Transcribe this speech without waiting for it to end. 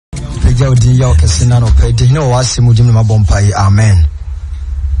pagya odin ya okesina no pedi na wase mu jimne mabompai amen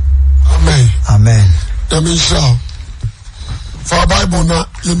amen Yamisha for Bible na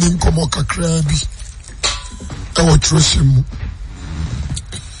yenin komo kakra bi e wo trosimu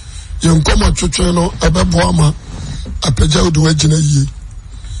yen komo twetwe no ebebo ama apagya odi wagina yie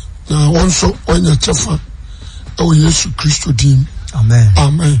na wonso onya chefa e wo Yesu Kristo din amen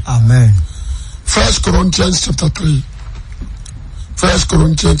 1 Corinthians chapter 3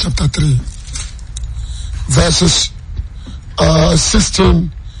 verses 16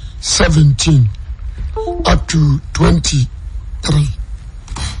 17 up to 23.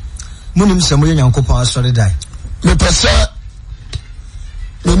 Munim se moye Nyankopon asore dai. Me pese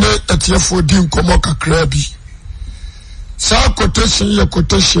me ne etiefo di nkomo kakra bi. Sa quotation ye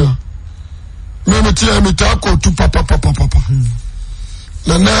quotation. Me tie me ta ko tu papa.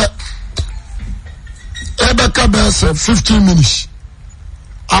 Na ebeka be say 15 minutes.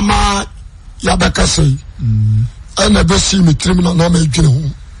 Ama yabeka say. Ana be see me criminal na me dwene ho.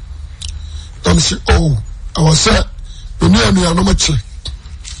 Then say, oh, I was said, we knew me no much.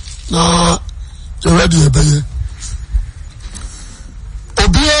 Now, you're ready, baby.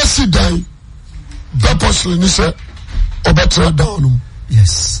 Obia si die, purposely, ni say, obetra down.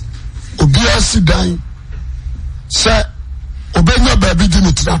 Yes. Obia si die, say, obenya baby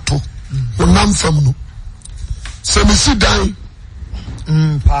didn't trato. Unam from no. Say, me si die.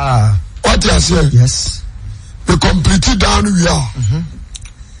 What you say? Yes. We completely down we are.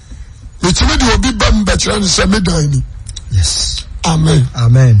 Mitimi di obi bam betra ni se medani. Yes. Amen.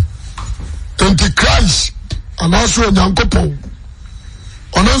 Antichrist and also Nyankopon.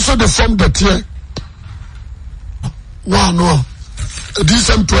 And also the form that here. 1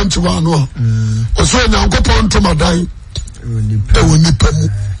 December 21 Also Nyankopon to madan. E woni pemu.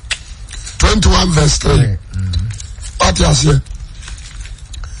 21 verse 3. What you say?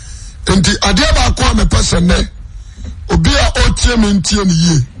 Enti ade ba ko me person ne. Obi a otie me ntie ne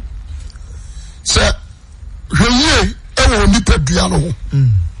yie. Say,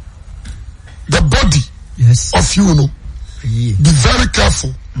 the body of you know. Be very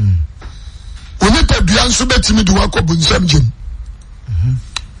careful. When you put the answer to me, do work of Jim.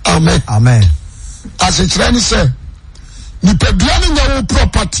 Amen. As it's trying to say, you put the your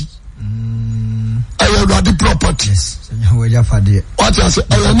property. I already property. What I say,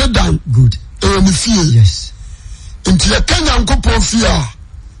 I am not done. Good. I am fear. Yes. Into your Kenyan couple fear.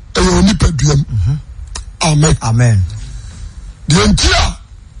 Amen. The entire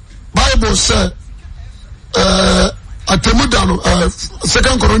Bible said, Atemudano,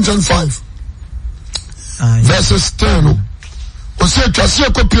 2 Corinthians 5, verses 10. O say,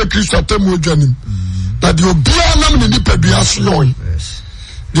 Chassia copy Christ Atemujanim. That you be a man in the Peduas.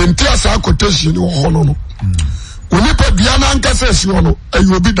 The entire quotation you honor. When you put Biana and Casses, you honor, and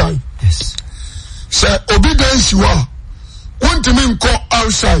you will be dying. Yes. Say, obedience you are. Want to mean call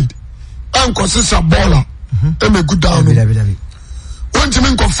outside and cause a baller and a good down. Want to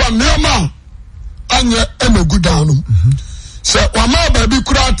mean confirm Nema and a good down. So, Wama baby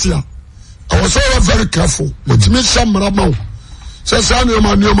Kratia, I was all very careful, which means some Ramon. Says,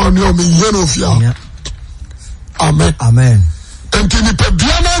 Anima, Yenofia. Amen. And Tinipa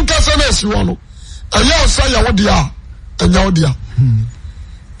Biana and Casanes, you want. And you say, Yawadia and Yawadia.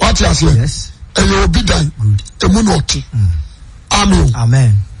 What you say? Yes. And you will be dying. Good. A munoti.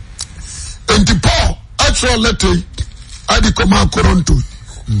 Amen. And the Paul actual letter I the command Coronto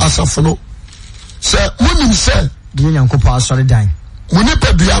as a follow. Say, women say, Nyankopon asore dan.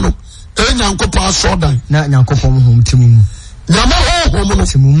 Munipa biano, Nyankopon asore dan. Na Nyankopon hom timumu. Nyama hom no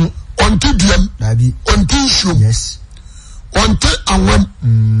timumu. Onti biam. Dabi. Onti shum. Yes. Onti awam.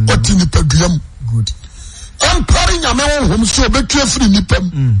 Oti nipa biam. Good. Empare nyama hom so betu afiri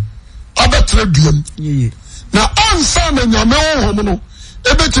nipam. Abetre biam. Yeah. Na ansa na nyame hom no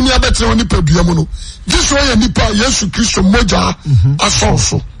ebetimi abetre oni paduam no giso ye nipa Yesu Kristo moja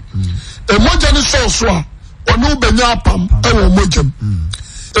asonso e moja ni sonso a ono benya apam e wo mojam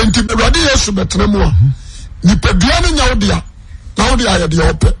enti bewade Yesu betre mu a nipa duam nya odia na odia ye de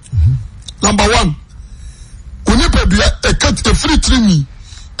ope number 1 oni padua e kat e free training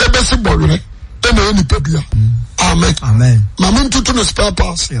e besi bolwe e na oni padua amen mamun tutu no spare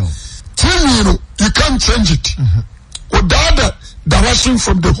parts training you can't change it without the direction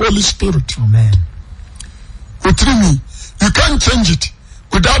from the Holy Spirit. Amen. With training, you can't change it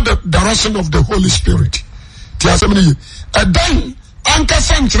without the direction of the Holy Spirit. A day, anka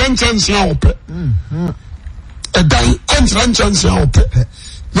san chance ya ope. A day, and chance ya ope.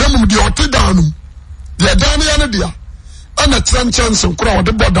 Nemu di ote danum. Di adani yana dia. Ana chance nkura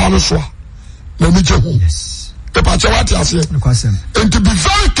wade bodano swa. Nemu jehu. Yes. And to be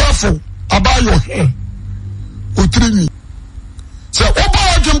very careful about your hair. Utrini. Say,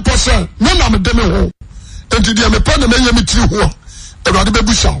 Oba Jim Posse, none of them home. And to the American Mayami who a rather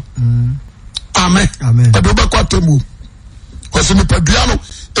baby shall. Amen. Amen. A Boba Quatemu. Was in the Padiano,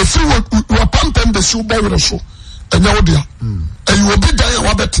 if you were pumping the shoe by the show. And now, dear, and you will be there,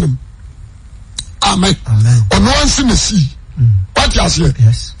 Robert him. Amen. Amen. On once in the sea. What you say?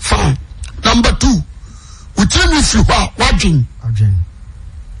 Yes. Fine. Number 2. Within if you are watching.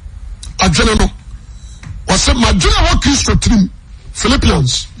 Agenano. Was a Major Christo Trim.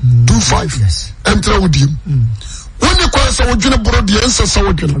 Philippians 2:5. Yes. Enter with him. When you call us a Wajina the answer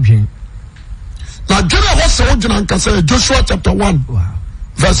Sawadin. Now, General was Sawadin and Kasa, Joshua chapter 1,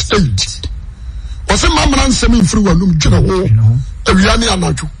 verse 8. Was a Mamman semi through a room, General, a Riani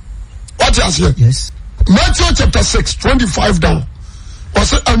Anaju. What you say? Yes. Matthew chapter 6, 25 down.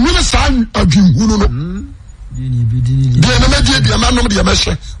 Was a minister of Jim Huno. The man of the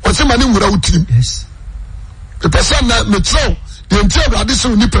Amesha was a man without him. Yes. The person that Metro, the entire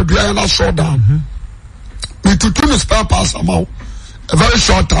addition Nipper and I saw down. Me to turn the spare pass amount a very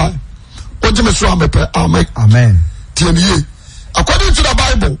short time. What you must Amen. Amen. TNA. According to the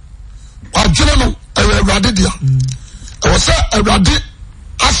Bible, our general a radidia. I was a radi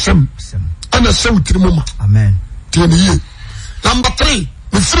Hashem and a soul trimuma. Amen. TNA. Number 3,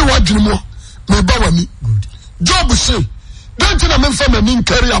 the 3 word more. Me bawani. Good. Job say, don't you know from a mean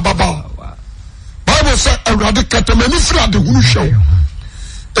carry a baba? Bible say a radical many flood the who show.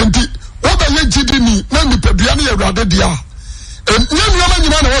 And the what are you jidini? None the Pediani a radidia. And young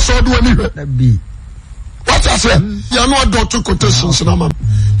woman also do anything. What I say? You are not daughter quotations, no man.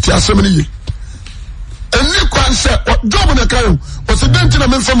 Tiasemini. And you can say, what job in a car was a don't you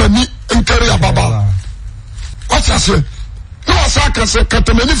know from a mean and carry a baba? What I say? No, I can say,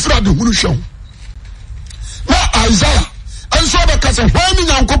 Catamani flood the who show. Now Isaiah, and so because of when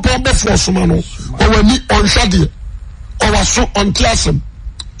you uncle Pomba for Sumano, or when you on Shadi, or was so on Tiasem.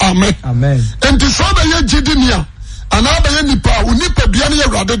 Amen. Amen. And to show the Jidinia, and other Nipa, who Nipa Biania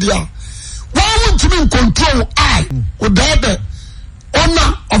Radadia, why would you control I without the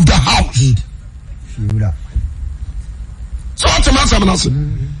honor of the house? So what's the matter?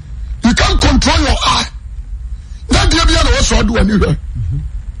 You can't control your eye. That Diabia also do anywhere.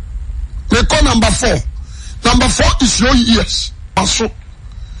 They call number 4. Number 4 is your ears. Also,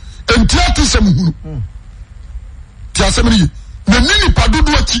 and Tiatism. Tiasemini. The Nini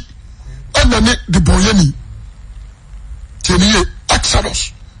Paduduati and the Boyani. Tieni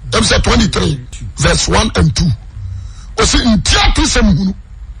Exodus. Chapter 23, verse 1 and 2. Was in Tiatism.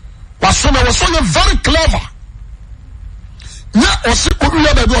 Was so very clever. Na osi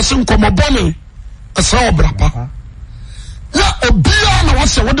obiya baby osi nkomobone esa obrapa. Na obiya na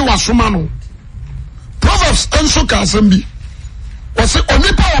wase wode wasoma no. Proverbs enso ka asembi. Wase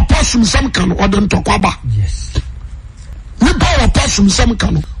onipa wa pasum sam kan ode ntokwaba. Yes. Nipa wa pasum sam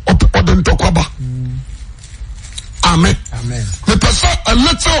kan ode ntokwaba. Amen. Amen. The person a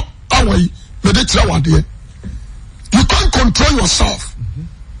little away me dey tira wade. You can't control yourself.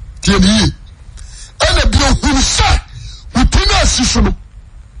 Tieni. And the bio who say within a season,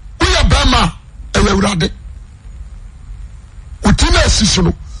 we are Bama and we are ready. Within a season,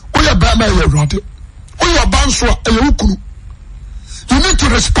 we are Bama and we are ready. We are Banswa and Yukunu. You need to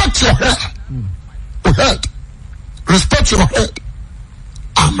respect your head. Your head. Respect your head.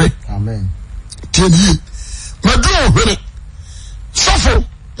 Amen. Amen. Tieni. Madro Hene. Suffer.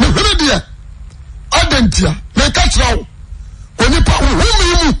 Me Hene dear. Adentia. Me catch now. When you put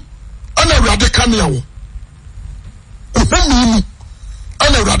whom and a radical.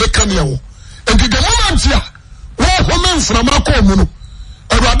 And a radical. And the moment here, one woman from Macomuno,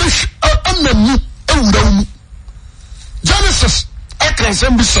 a radish and Genesis, I can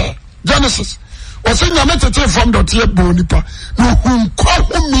send me, sir. Genesis was in the method from the Tia Bonipa, no whom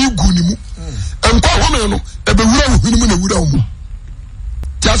call me Gunimu, and call woman, a beware of him in a widow.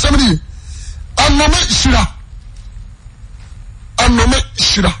 Tiasemini, and no Shira, and no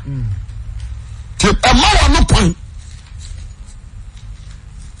Shira. A man no point.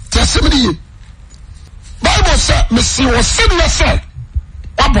 Tiasemini, Bible said, Monsieur was sitting yourself.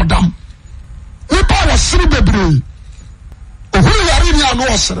 Abodam. Nipa was sitting baby. Who are in your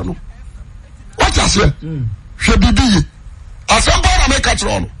nose? What I say? She be. As I'm going to make a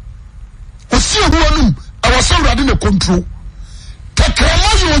throne. We see who I was already in the control. Take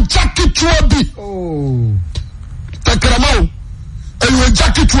your jacket to a bit. Oh, take your and your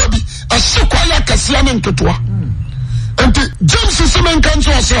jacket to a bit. A sequoia Cassian and Ketua. And James is a man can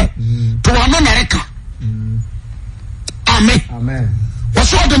say to an America. Amen. Amen.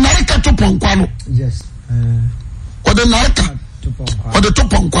 What's what the Narika to Ponquano? Yes. Or the Narika or the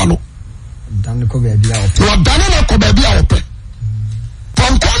Toponquano. Dan ko be bia ope. Wa dan na ko be bia ope.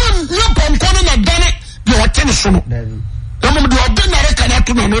 Ponkon na dan de o tene so no. Yamam de ordinary kana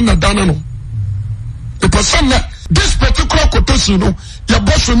to na dan no. The person this particular quotation no, your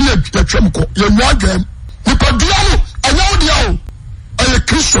boss ni atwam ko, your nwadwam. Ni padua no, anya wo dia o. Aye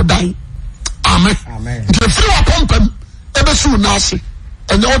Kristo dan. Amen. Amen. The free wa pompam ebe su na ase.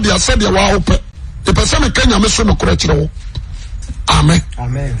 Anya wo dia se de wa ope. The person me kanya me so no kura kire wo. Amen.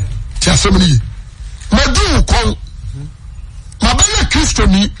 Amen. Ti asem ni. Madu kon. Mabaya Kristo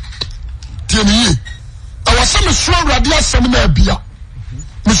ni. Ti ni. Awasa me so awrade asem na abia.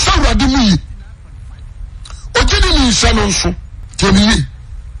 Me so awrade mu yi. Ojini ni nsa no nso. Ti ni.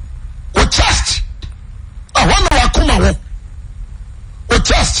 O trust. Ahwana wakoma wo. O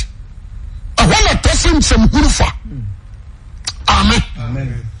trust. Ahwana person sem hurufa. Amen.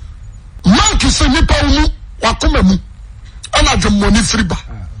 Amen. Manki se nipa mu wakoma mu. Ana dwomoni friba.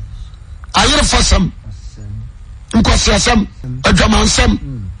 Ayere fasam. Nkwasi asam, adwamansam.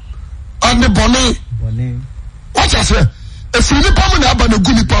 Ane bone. What I say? If you nipa mu na aba na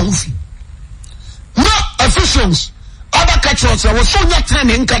gu nipa ho fi. Na Ephesians other catchers was so nya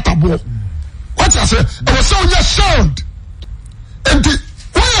training nkatabo. What I say? I was so nya shield. And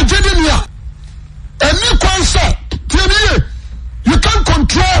when you did in here, a new concept, you can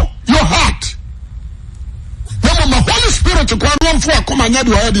control your heart. The Holy Spirit to come for a come and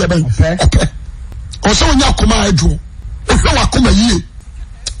you are okay. Also, when you come, I do. If you are come ye,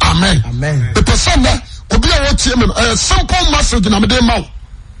 amen. Amen. The person that will be a simple message in a day.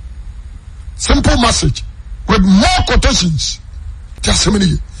 Simple message with more quotations. Just a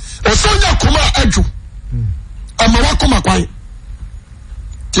minute. Also, when you come, I do. I'm a wakuma kwai.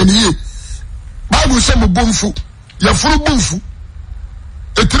 Can you? Bible say mo bumfu, ya furu bumfu.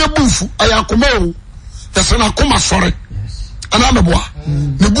 Etire bumfu, ayakuma. That's when I come sorry. And I'm a boy.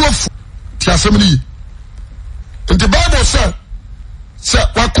 The boof, Tiasemini. And the Bible said,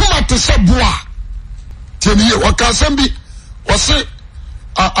 Wakuma to say boa. Tieni, Wakasembi, was say,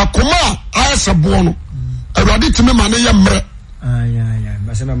 Akuma, I as a bono. I ready to me money, yamre. Yeah.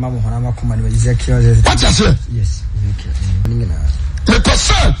 But some mamma, Honama, come and Ezekiel. What I say? Yes, Ezekiel. Me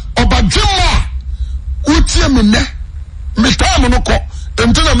person, Obajima, Utiamine, Mitamonoko.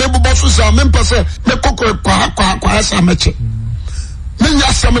 Ntena mebu bosu sa mempese mekoko kwa asa meche.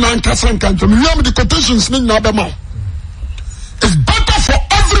 Menya semina nkasa nkanto. We have the quotations ni na be ma. It's better for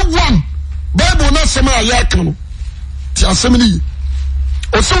everyone. Bible na sema ya kan. Ti asemini.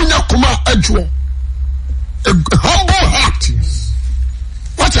 Oso nya kuma adwo. A humble heart.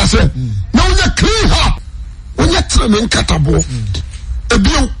 What I say? Na unya clean heart. Unya training katabo.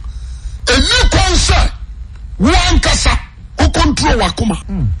 Ebio. A new concept. One kasa. Who control wakuma?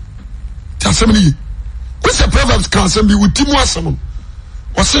 Tasemini. What's the Proverbs can be with Timu Asamon?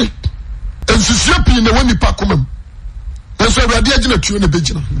 Or say, and Susiapi in the one nipa kumam. That's why we are dealing to in the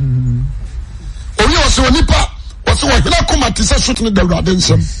Bejina. Only also a nipa was what Hilakuma is a certain the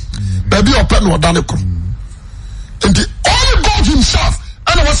Radensum. Baby or pen or Danako. And the only God Himself,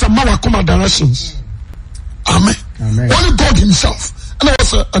 and I was a Mawakuma directions. Amen. Only God Himself, and I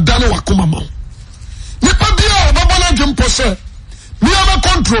was a Danawakuma man. Nipa bia babana jumpo say me am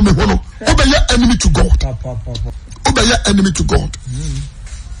control me hono obey enemy to God. Obey enemy to God.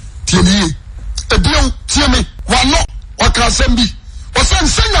 Tieni ebion tiemi wano wakasembi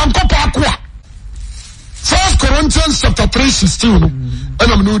wasense nyankopɔ akoa. 1 Corinthians chapter 3:16 no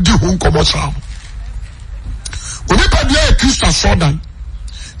ena me odi ho nkomo saa. Onipa bia Kristo sodan.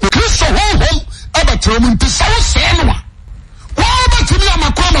 Kristo ho abatrem nti sawo se no a. Wa batimi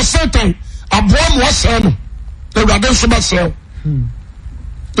amakwa ma Satan aboa mo asɛ no the Radin Suba cell.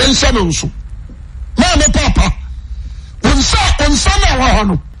 Then seven so. Man, papa. Unsa na wa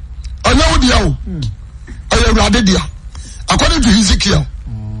hono. Anya odi awo. Aye Radin dia. According to Ezekiel.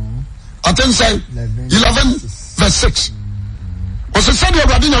 I think say 11 verse 6. Was a said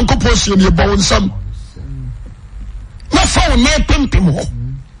Radin and Coposi and your bone some. Na fa na pimpim ho.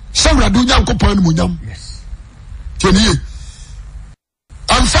 Some Radin and Copon munyam. Yes. Can you?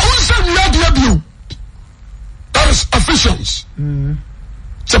 And found some radio. That is Ephesians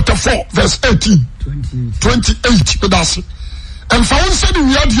chapter 4 verse 18 28 that's it. And found said in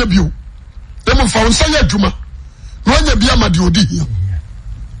radio. Them found say adwuma. No anya bia ma de odi here.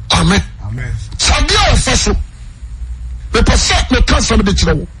 Amen. Amen. Sadia ofeso. The person me cancer be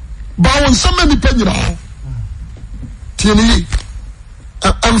kire wo. Ba won some many penyira. Tieni.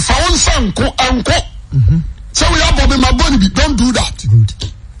 And found sanko anko. So we have Bobby Maboni, don't do that. Good.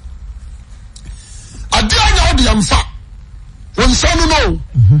 I dare you the amfa. When son no.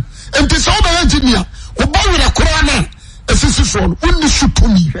 And this other engineer, who buy with a corona, a sister son, only shoot to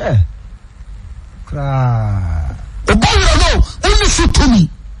me. Obawura no, only fit to me.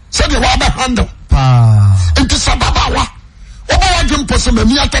 Said the water handle. Into Sababawa. Obawa Jim Posema,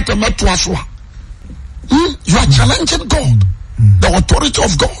 Miata Metuaswa. You are challenging God, the authority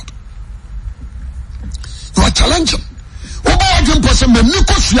of God. You are challenging. Obawa Jim Posema,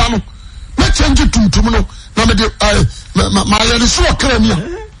 Nikosiano. Let's change it to Tumuno. My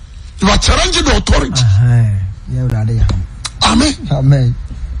you are challenging the authority. Amen. Amen.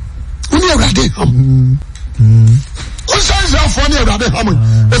 When you are ready, what size are funny about the Hammond?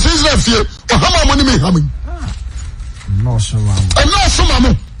 The things left here, or how money may Hammond? No, so and no, so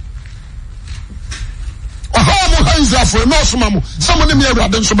mamma. Or how hands are for no, so mamma. Someone may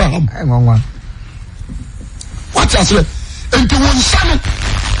have done so by him. What I say? Into one son,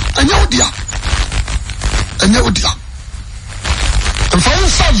 and you dear. And you dear. And for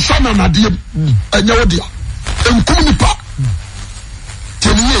son, and a dear, and you dear. And Kunipa.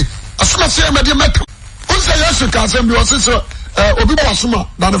 Tell ye, as soon as I made you make. Yes, I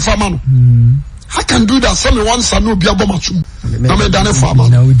can do that. Some once I know be a bomachum. I made done a farmer.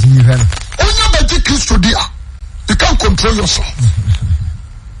 You can't control yourself.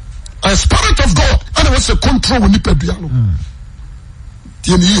 A spirit of God, and it was a control when you pay piano.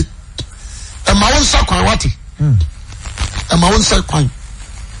 And my own sakwati. And my own sakwine.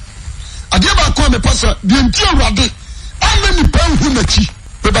 I gave a call the pastor, the entire radi. How many pounds who make you?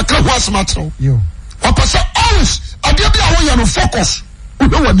 But I can't watch my throw. Pastor, always, I did the focus.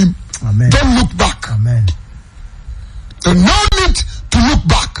 Amen. Don't look back. Amen. There's no need to look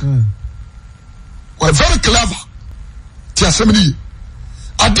back. We're very clever. Tiasemini.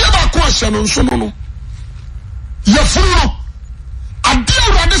 I did a question on Sonono. You're full. I did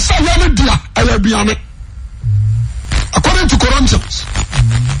rather say, I will be on it. According to Corinthians.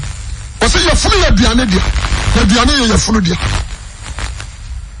 I say, you're fully a Bianedia. You're fully.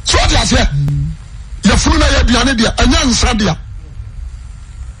 So what I say? You're fully a Bianedia, and young Sadia.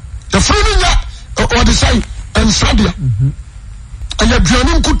 You're fully or the same, and Sadia. And you're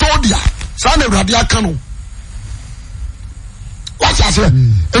Bianin Kutodia, Sana Radia Cano. What I say?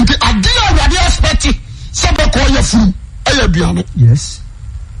 And the idea of Radia Spati, Sabako, you're full, a Bianet. Yes.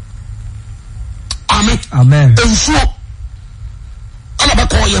 Amen. Amen. And so,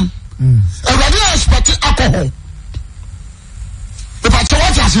 Alabakoyam. And Radia Spati alcohol. The pastor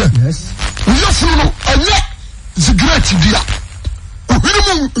what I say? Yes. We are full, and yet the great idea. We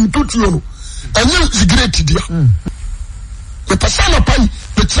into you, and yet the great idea. The person upon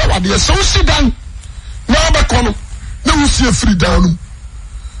the tower, they are so sit down. Now, Bacono, no, we see a free down.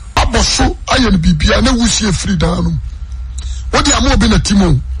 Abosso, I am BB, and we see a free down. What they are more than a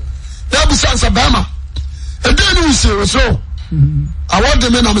Timon. There besides Alabama. And then we say, so I want the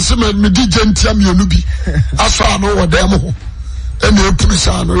men I'm saying, me DJ Tiam Yonubi. As far I know what they are. And the police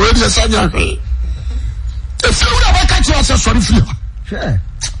are already a Sanya. If you would have catch yourself, sorry for you. Sure.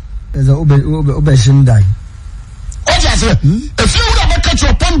 There's a obession die. What I say? If you would have catch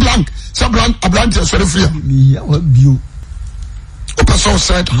your point blank, some a blank is sorry for you. Yeah, what view? Opa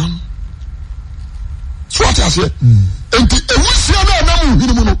said, so what I say? And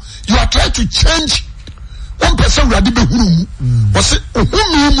you are trying to change 1% radical room. Was it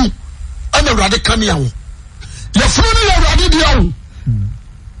whom and a radical? You're free, you're radical.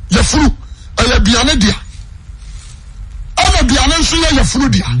 You're free, and you're Bianedia. I'm a Bianesia, you're free,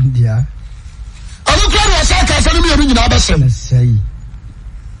 dear. I look at what I can tell me in other sense.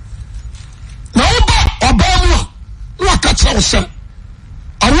 Now, Obama, what catch yourself?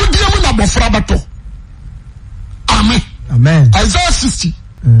 I would be able to Frabato. Amen. Amen. Isaiah 60.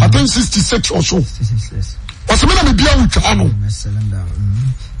 I think 66 or so. 66. What's the meaning of being with Chano?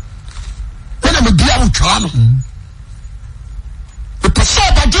 When I'm a beer with Chano. The person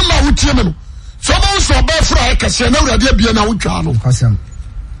I do my with him. Someone saw by Frank, I say, no, I did be an out Chano.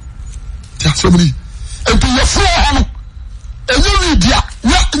 That's somebody. And to your floor, and you read, yeah,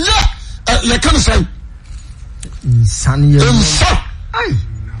 you can say, Sunny,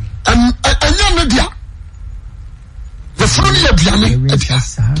 and young Lydia. The free of Bianet,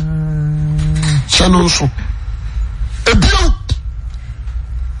 Shannon, so a bill,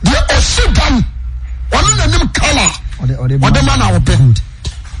 the Osiban, one in the new color, or the man our bend.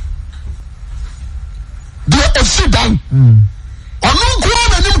 The Osiban, or no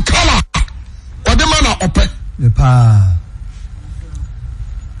grown a new color, or the man our open. The Pata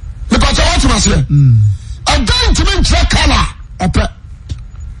what must say? I don't mean check color, open.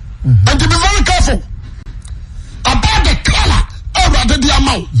 And to be very careful about the color over the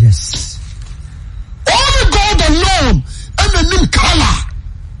amount. Yes. Only God alone and the new color.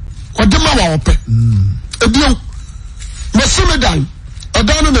 What the mama open. A deal. Messimedan. A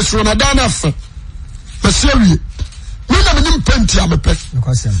down in the soon, a down after. Messeria. Me paint ya me pe. The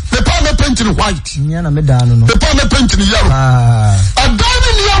pa me paint in white. The pa me paint in yellow. A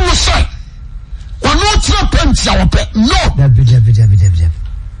diamond yellow say. One no paint ya pe. No.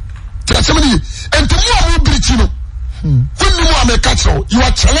 Tell somebody. And to me I will bleach you. When you are a you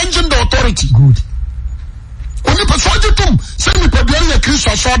are challenging the authority. Good. When you persuade them, send me to be a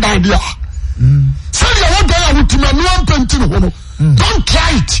Christian saw down there. Send you one day with him and one painting. Don't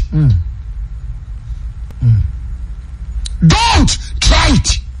try it. Don't try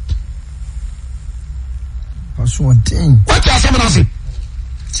it. That's one thing. What you are saying?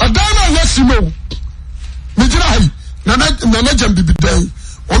 A diamond, yes, you know. Mijai, Nana Jambi Day,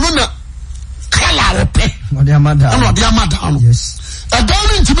 Onuna, Kala Ope, or their mother. Yes. A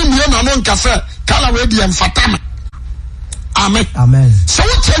diamond to me, Yanon Cassa, Kala Ready and Fatama. Amen. Amen. So,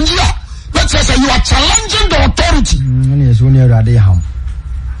 let's say you are challenging the authority. Yes, when you're at the home.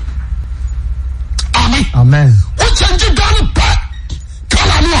 Amen. Amen. What change you done?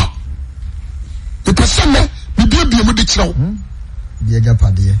 Kalanoa. The person me be with the chow.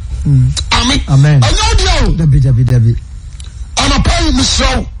 Amen. Amen. I know you. Debbie. I'm a pay me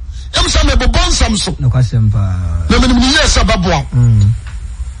so. I'm some of the bon samso. No question. No many years above.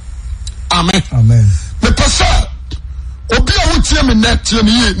 Amen. Amen. The person. Obi a wutie me net ye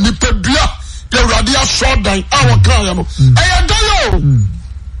ni nipadua ye radio short down our kan ya no. Eya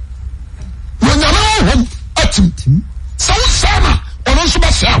when you know him, atim. So sana, ono so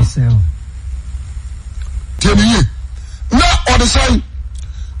ba sell. Tieni. Now on the side,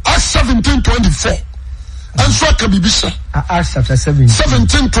 Acts 17:24. And so can be say. Acts chapter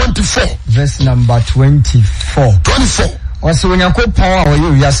 17:24. Verse number 24. 24. Also when you call power or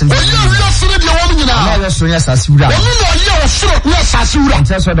you are saying. Oh yeah, the woman you know. Now so yes asura. Yes asura.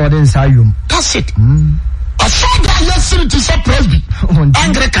 That's what the inside. That's it. I saw that yesterday to say presby.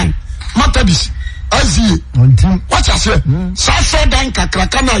 Anglican. Methodist, Azie. What I say? Sasso dan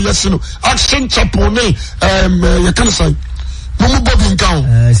kakrakana yesino. Action chapone. You can say. Mumu bobbing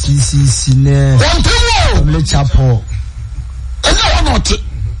down. Si ne. One thing. Le chapo. And you are not.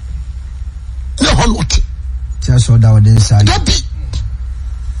 You are not. Just so that inside. Debbie.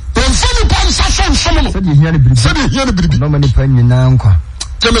 When funny pan Sasso someone. Said you hear the baby. Said you hear the baby. No many penny now.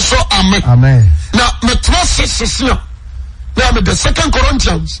 Let me so amen. Amen. Now me trust is here. Now the 2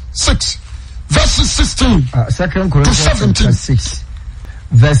 Corinthians 6, verses 16 2 Corinthians to 17. 6,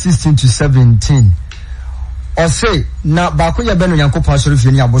 verse 16 to 17. Or say, na bako ya beno Yankopon asori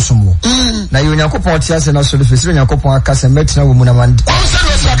fie ni abosomo. Na yo Yankopon tia se na asori fie, se Yankopon akasa metina wo mu na man. O se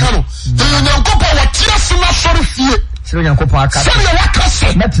no se aka no. Yo Yankopon wa tia se na asori fie. Se Yankopon akasa. Se ya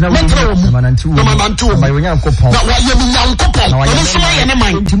wakasa. Metina wo mu na mananti wo. Na yo Yankopon. Na wa ye mi Yankopon. No so ya ne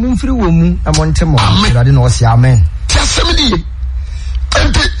man. Nti mu mfiri wo mu na mo ntemo. Irade na o se amen. Tia se me di.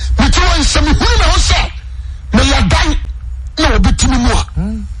 Enti me to wan se me hunu na o se. Me ya dan na obetimi mu a.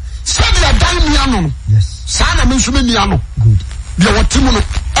 Se ya dan mi ano. Yes. Sana me nso me ni ano. Good. Dia watimu no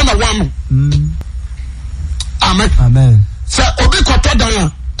ana wa no. Amen. Amen. Se obi koto dan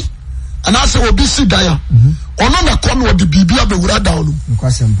a ana se obi si dan a ono na ko no odi bibia be wura dan no.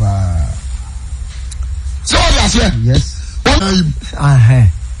 Nkwasem pa. So yes. Yes.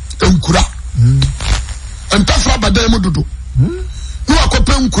 Enkura. Entafra badan mu dodo. No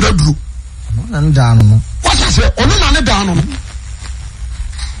akopa nkura duro. Na ndan no. What I say ono na ne dan no.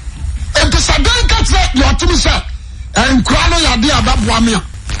 Enti sadan ka tse yo tumi se enkura no ya de ababoa me a.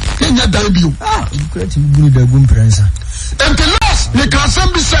 Enya dan bio. Nkura ti buru da gum prensa. Enti last ne ka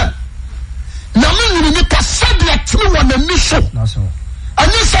sam bi se na me ni pa sadia tumi wona ni so. Na so.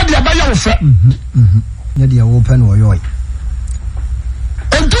 Ani sadia ba ya wo fe. Na dia open wo yoy.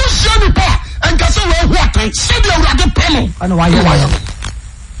 Enti so ni pa enka se wo ho atan sadia urade pelo. Ana wa yo.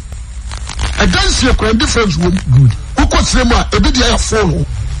 I don't see a crime difference with good. Who could say more? A bit of phone.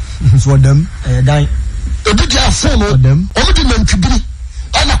 For them, dying. A bit of phone. For them. Only the men to be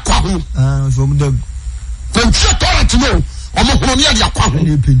and a quahu. From them. When she told to know, I'm a woman near the quahu.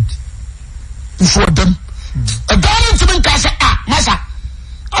 For them. A darling to me, Casa, Massa.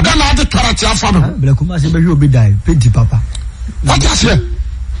 I don't know the character of family. But I come as a be die. Pinty papa. What is it?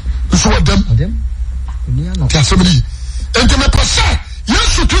 For them. For them. Tell somebody. And to me, per se,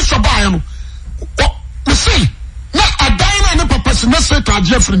 yes, you do so by him. You see, not a dime and a purpose, not say to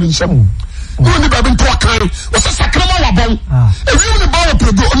Jeffrey in some. You only have been to a carry, was a sacrament about. If you only buy a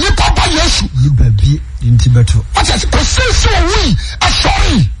produce, only papa, yes, you baby in Tibet. What is it? So we are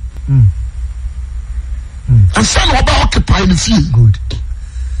sorry. And some about occupying the field. Good.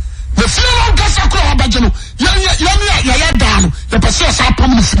 The field of Gassacro Abajano, Yaya down, the possess our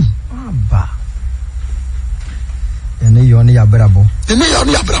permanent. And you only are bravo. And they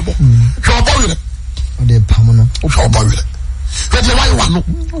only are bravo. You are boiling. de pamono o ba wele we de why one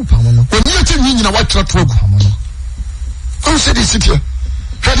no pamono oni eti nyina wa tra to agu pamono o se de sitie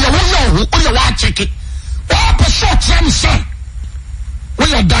we de wo o wa cheke wa pa short time say we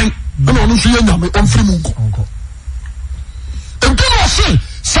ya dan na onu so ya nyame on free munko enti no se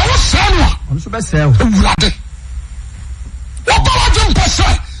se wo se no onu so be se o wulade wo ba wa jom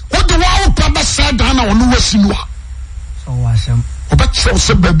pese wo de wa o pa be se dan na onu wasi no a so wa sem obetro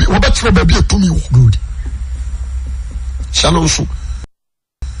se baby obetro baby etumi wo good shalom so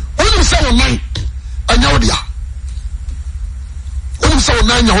wonu se wo nan anya wo dia wonu se wo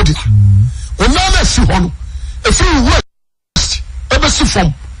nan anya wo dia wonu na si ho no efiri west ebe si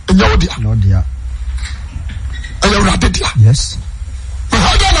fom anya wo dia no dia anya wo dia yes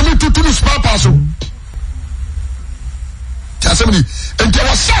how do I need to spare person Tasemini and there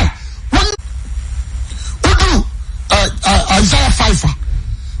was say when do Isaiah 5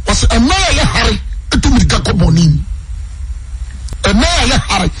 was a man hurry to me gakobonin a man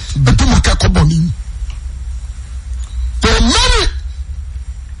hurry to me gakobonin there are many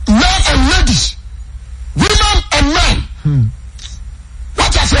men and ladies women and men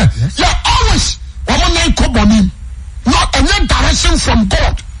what I say yes. You're always woman name kobonin not any direction from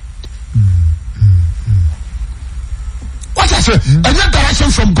God what I say any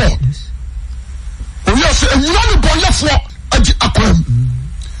direction from God yes. Oh yes, and you know the for akwam.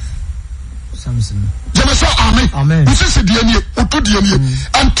 Samson. Jeme so amen. Amen. You say the enie, oto the enie.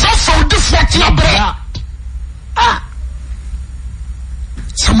 And transfer the forty abra.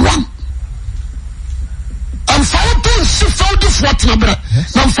 Someone. And found to see for the forty abra.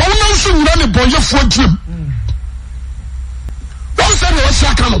 Now found no so you know the boy for gym. One say no say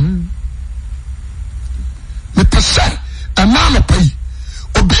akano. Me pese and na no pay.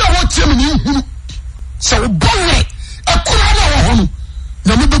 Obi a what tell me hunu. So bonne akura na wo hono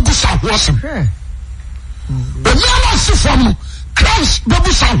na me bebu sa ho asem the man see from Christ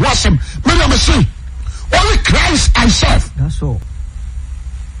bebu sa ho asem me na me say only Christ I serve that's all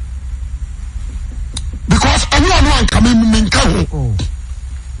because anyone who come in me kan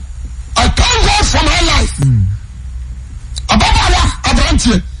I thank God for my life ababa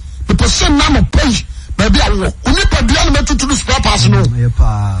abrantie the person na mo pay baby awo oni pa bia na metutu no spare pass no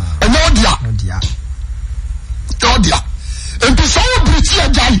and no dia Claudia, and to so British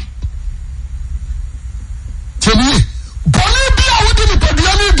guy. Tell me, Bolivia wouldn't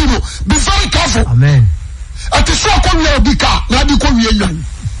be very careful. Amen. At the so called Bika, Nadico Union.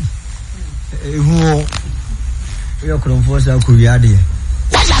 We are going for the Kuriadi.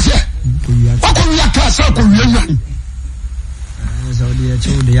 What I say? What can you tell Circle Union? So dear,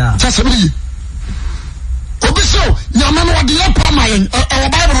 so dear. Just me. Obiso, Yaman, what the upper our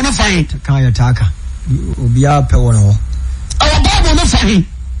Bible on a fine. Kaya Taka. Ubia pe wono. Our Bible no fine.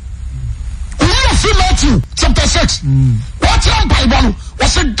 We see Matthew chapter 6. What your Bible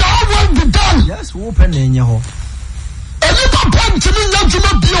was a God will be done. Yes, open in your home. And you can point to me now to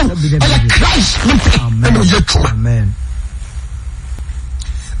not be and Christ. Amen.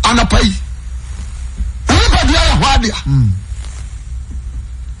 And I pay. Everybody are wadia.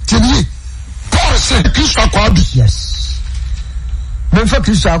 Tell me, Paul said, Christ Akwabi. Yes. Menfa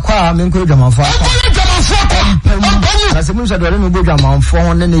Kristo akwa menko dwamanfo akwa. Na se munso dole no bo dwamanfo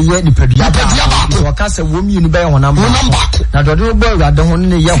ho ne ye nipadua ba. So ka se wo mi ni be honam ba. Na dole no bo awade ho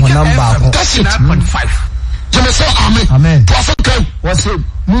ne ye honam ba ko. 9.5. You may say amen. Amen. Prophet came. Was it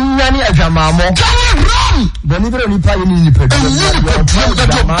munyani adwamamo? Boni bere nipa ye ni nipadua.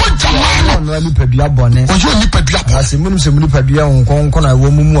 No nipadua bone. O yo nipadua. Na se munum se nipadua nkonko na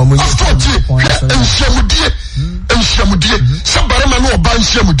wo mumu amoyi. Nshamudie sabare ma no oba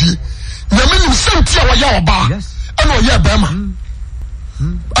nshamudie nyame nim sentia wa ya oba ena oya ba ma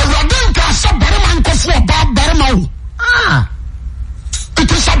awurade nka sabare ma nkofo oba bare ma wo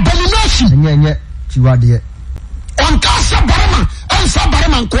it is abomination nye tiwade on ka sabare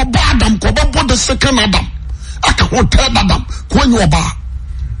ma nko ba adam ko bo the second adam aka ho third adam ko nyi oba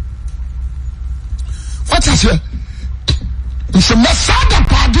what is it it's a message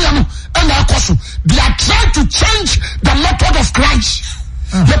party and they are trying to change the method of Christ.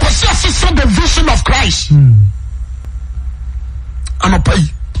 They possess the vision of Christ. I'm a pay.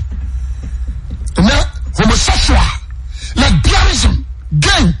 Homosexual, lesbianism,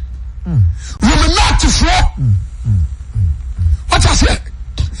 gay, women what I say?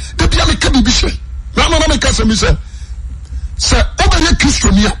 The piano can be say. No, make us say. Say, over here,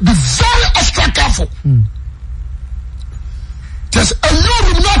 Christiania, be very extra careful. There's a new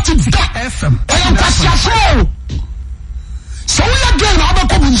luminatic FM. I am Pascal. So we are doing our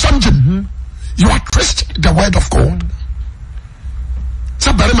common something. You are twisting the word of God.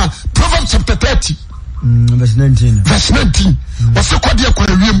 So, Proverbs chapter 30. verse 19. Verse 19. What's the quality of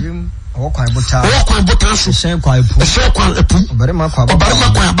Quarium? Walk on Bota, Walk on Botasu, Shan Quai, a circle, a poo, Barima,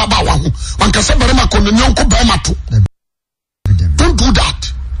 Baba, one can say Barima con the Yonko Bamatu. Don't do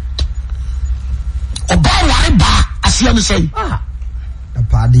that. Obawa ba, as you say. A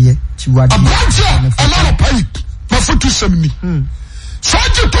party, Chihuahua, a branch, a man of pipe, my foot to send me. So I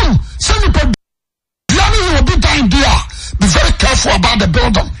just send me. You will be dying there. Be very careful about the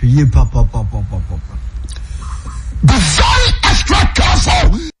building. Be very extra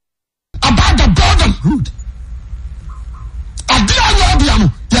careful about the building. Good.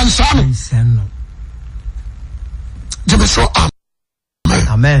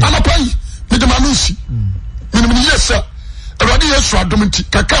 Amen. I'm a pay. Me the manusi. Yes, sir. Already yes, I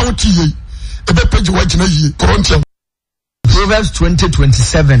don't cacao tea. A bit page watching a year. Corinthians. Proverbs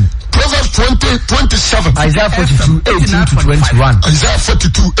 20:27. Proverbs 20:27. Isaiah 42:18-21. Isaiah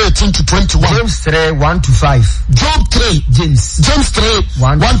 42:18-21. James 3:1-5. Job 3. James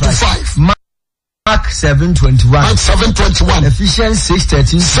 3:1-5. Mark 7:21. Mark 7:21. Ephesians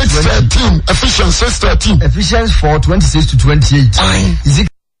 6:13. 6:13. Ephesians 6:13. Ephesians 4:26-28.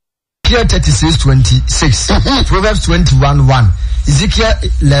 Ezekiel 36:26. Proverbs 21:1. Ezekiel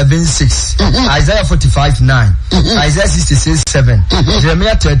 11:6. Isaiah 45:9. Isaiah 66:7.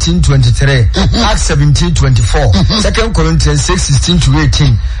 Jeremiah 13:23. Acts 17:24. 2 Corinthians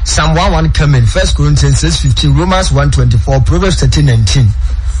 6:16-18. Psalm 1:1 coming. 1 Corinthians 6:15. Romans 1:24. Proverbs 13:19.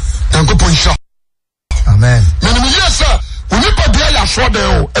 Amen. Yes, sir. When you put there, you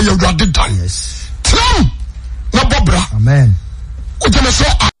there. You got it done. Yes. Tram. Na bobra. Amen.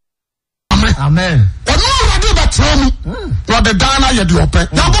 Amen. Amen. What the Dana you do open.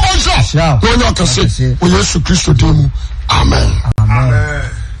 Now go on, sir. No, you can say, we Jesus Christ do. Amen.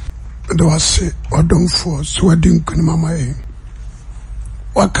 Amen. There was say, or don't force, so I didn't come my way.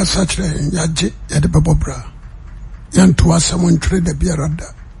 What can such a yaji at the babobra? Yan to us someone trade the beer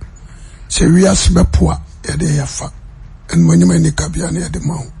rada. Say we are poor at the yafa. And when you make the cabian at the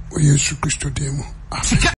mount, we Jesus Christ do.